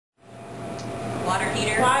water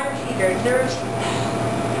heater? Water heater.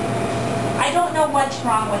 I don't know what's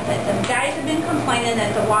wrong with it. The guys have been complaining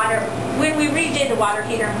that the water, when we redid the water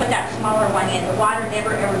heater and put that smaller one in, the water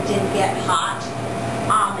never ever did get hot.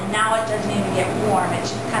 And now it doesn't even get warm.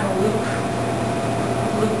 It's just kind of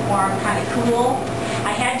lukewarm, kind of cool.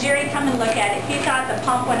 I had Jerry come and look at it. He thought the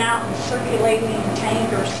pump went out in the circulating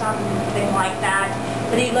tank or something like that.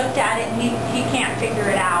 But he looked at it and he can't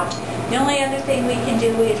figure it out. The only other thing we can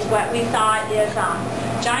do is what we thought is,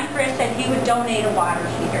 John Chris said he would donate a water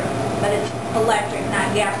heater, but it's electric,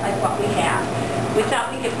 not gas like what we have. We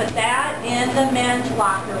thought we could put that in the men's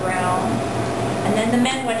locker room, and then the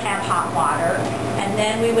men would have hot water, and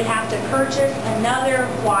then we would have to purchase another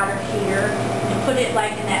water heater and put it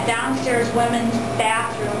like in that downstairs women's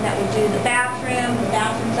bathroom that would do the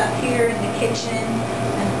bathroom's up here in the kitchen,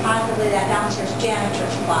 and possibly that downstairs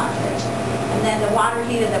janitor's closet. And then the water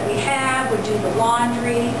heater that we have would do the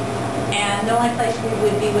laundry, and the only place we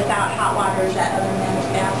would be without hot water is that other men's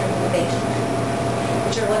bathroom in the basement,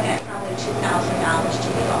 which are looking at probably $2,000 to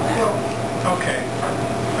do all that. Well, okay.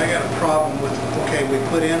 I got a problem with, okay, we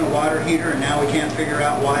put in a water heater and now we can't figure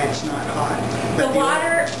out why it's not hot. But the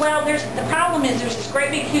water, well, the problem is there's this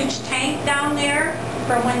great big huge tank down there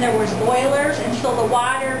from when there was boilers, and so the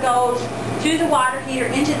water goes through the water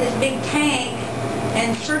heater into this big tank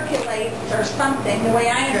and circulates or something, the way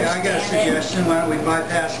I understand it. Okay, I got a suggestion. Why don't we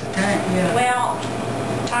bypass the tank? Yeah. Well,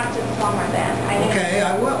 talk to the plumber then. Okay,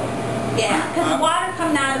 I will. Yeah, because the water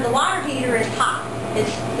coming out of the water heater is hot.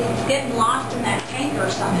 It's getting lost in that tank or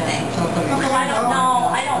something. So I don't know.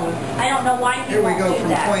 I don't know why he won't do that. Here we go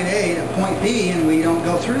from point A to point B, and we don't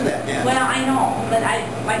go through that damn. Well, I know, but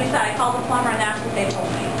like I said, I called the plumber and that's what they told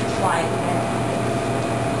me. That's why I don't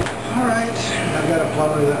know. All right. I've got a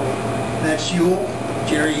plumber that will That's Yule,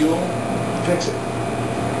 Jerry Yule. fix it.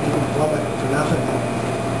 He can plumb it for nothing.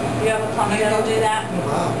 You have a plumber that'll do that?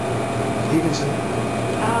 Wow. Stevenson.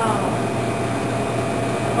 Oh.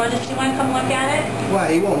 Well, does he want to come look at it? Well,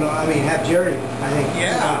 he won't know. I mean, have Jerry, I think,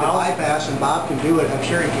 Yeah, the bypass, and Bob can do it. I'm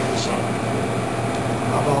sure he can. So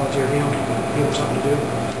I'll volunteer him. Give him something to do.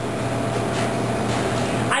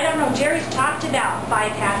 I don't know. Jerry's talked about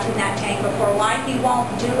bypassing that tank before. Why he won't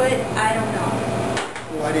do it, I don't know.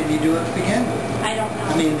 Why didn't he do it to begin with? I don't know.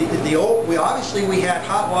 I mean, we obviously had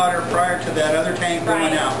hot water prior to that other tank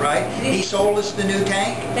going out, right? He sold us the new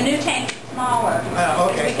tank? The new tank's smaller.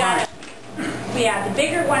 Okay, fine. Yeah, the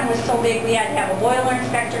bigger one was so big we had to have a boiler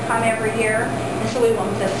inspector come every year, and so we went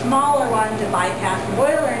with the smaller one to bypass the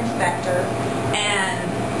boiler inspector. And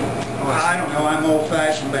well, I don't know, I'm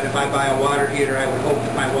old-fashioned, but if I buy a water heater, I would hope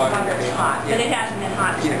that my water water is hot, but it hasn't been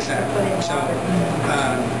hot since we put in So, water.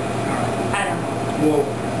 all right. I don't know. We'll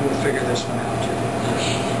figure this one out too.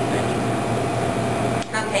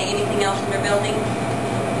 Okay, anything else in your building?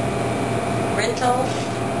 Rentals?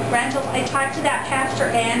 I talked to that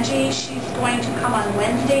Pastor Angie. She's going to come on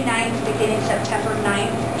Wednesday nights beginning September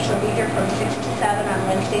 9th. She'll be here from 6 to 7 on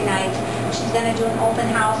Wednesday nights. She's going to do an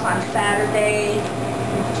open house on Saturday,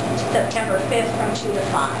 September 5th from 2 to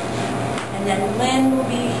 5. And then Lynn will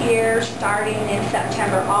be here starting in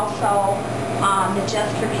September also. The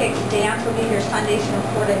Just for Kicks dance will be here Sundays from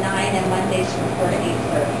 4 to 9 and Mondays from 4 to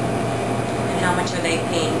 8:30. And how much are they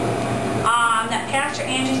paying? That Pastor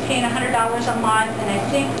Angie's paying $100 a month, and I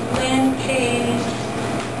think Lynn pays,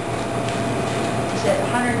 is it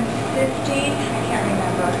 $150? I can't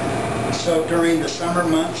remember. So during the summer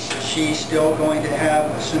months, she's still going to have,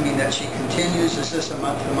 assuming that she continues, is this a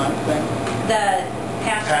month-to-month thing? The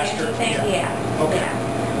Pastor Angie thing? Yeah. Yeah. Okay.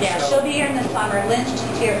 Yeah, So, she'll be here in the summer. Lynn's just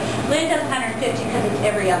here. Lynn does $150 because it's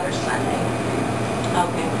every other Sunday.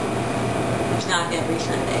 Okay. It's not every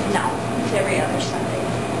Sunday. No, it's every other Sunday.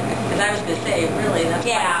 Because I was going to say, really, that's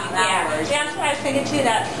quite a few hours. Yeah, that's what I was thinking too.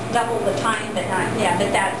 That's double the time, but not,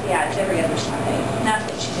 it's every other Sunday. And that's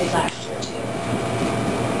what she did last year too.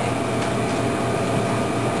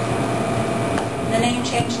 The name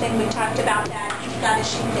change thing, we talked about that. He's got a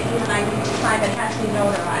sheet that you and I need to sign, but it has to be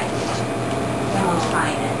notarized when we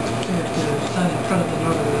sign it. You have to sign in front of the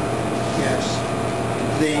notary. yes.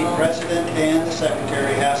 The president and the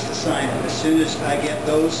secretary has to sign it. As soon as I get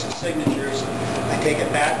those signatures, I take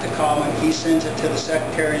it back to Colin. He sends it to the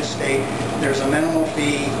Secretary of State. There's a minimal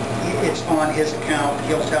fee. It's on his account.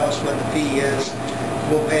 He'll tell us what the fee is.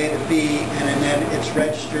 We'll pay the fee, and then it's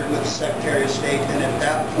registered with the Secretary of State, and at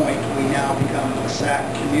that point, we now become a SAC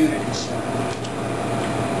community center.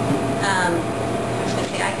 I was going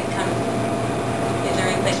to say, I could come. Is there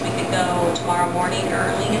any place we could go tomorrow morning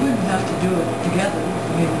early? You wouldn't have to do it together.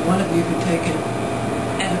 I mean, one of you could take it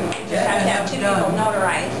And we just have to have two people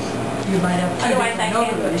notarized. You might have two Otherwise, I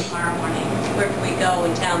different can't do it notaries. tomorrow morning. Where can we go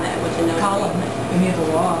in town that with the notary? Colin. any of the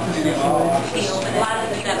law offices. Any law would. office. Be open A lot of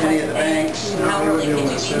the at Any of the banks. How No, we early wouldn't could be you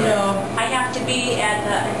able be to there? No, I have to be at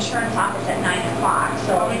the insurance office at 9 o'clock,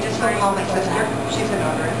 so. Well, we just want to call my sister, she's a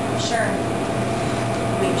notary. Sure.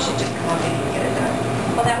 We should just come on in and get it done.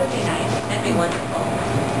 Well, that would be nice. That'd be wonderful.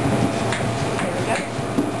 There we go.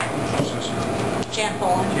 Jan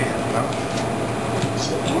Poland.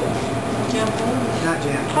 Jim? Not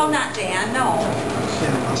Jan. Oh, not Jan, no.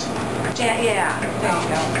 Jan Russell. Jan, yeah, there you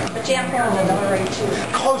go. But Jan Poland is already too.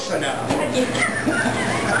 Close enough.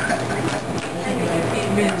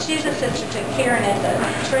 She's a sister to Karen at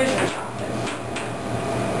the treasurer's office.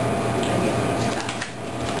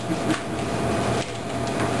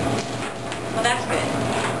 Well, that's good.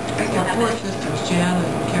 there are 4 sisters, Jan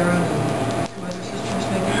and Karen and 2 other sisters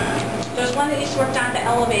maybe. There's one that used to work down at the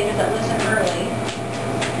elevator that lives in Early.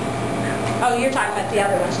 Oh, you're talking about the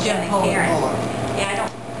other ones, Jen and Poland. Karen. Hold on. Yeah, I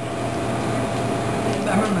don't,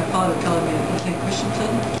 I remember my father telling me, I think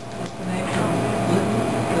Christensen was the name from Lytton,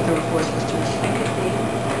 that there were 4 sisters. I could be.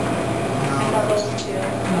 I know those two.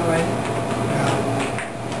 All right.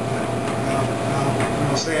 No,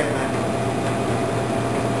 we'll say it then.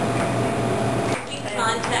 Could you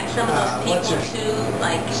contact some of those What's people her- too,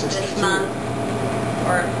 like this 62. month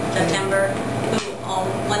or September, who all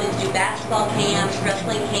wanted to do basketball camps,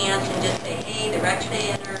 wrestling camps, and just say, hey, the rec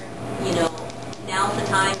center, you know, now's the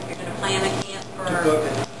time if you're going to plan a camp for To book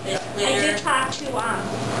it. this I winter. did talk to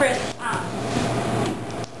Chris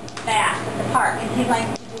Bass at the park, and he'd like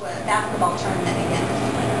to do a basketball tournament again this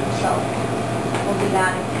winter, so we'll do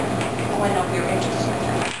that again. I want to know if you're interested in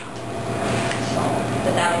that. So,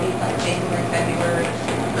 But that would be like January, February.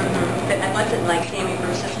 But I wasn't like Sammy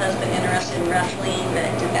Bruce's husband interested in wrestling, but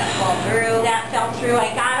did that fall through? that fell through.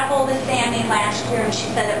 I got a hold of Sammy last year, and she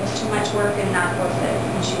said it was too much work and not worth it.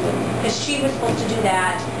 And she wouldn't, because she was supposed to do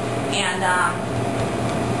that, and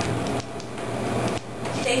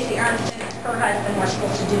Stacy Armstrong and her husband were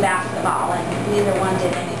supposed to do basketball, and neither one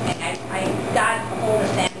did anything. I got a hold of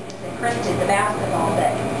Sammy because Chris did the basketball,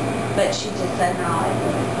 but she just said no,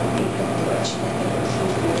 he couldn't do it. She didn't think it was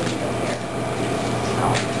feasible to do it here. So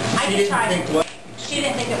I She could didn't try. think what? She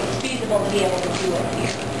didn't think it was feasible to be able to do it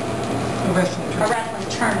here. A wrestling A tournament. wrestling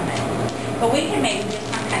tournament. But we can maybe do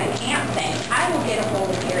some kind of camp thing. I will get a hold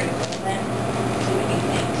of Gary Coleman, see what he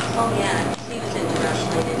thinks. Oh, yeah.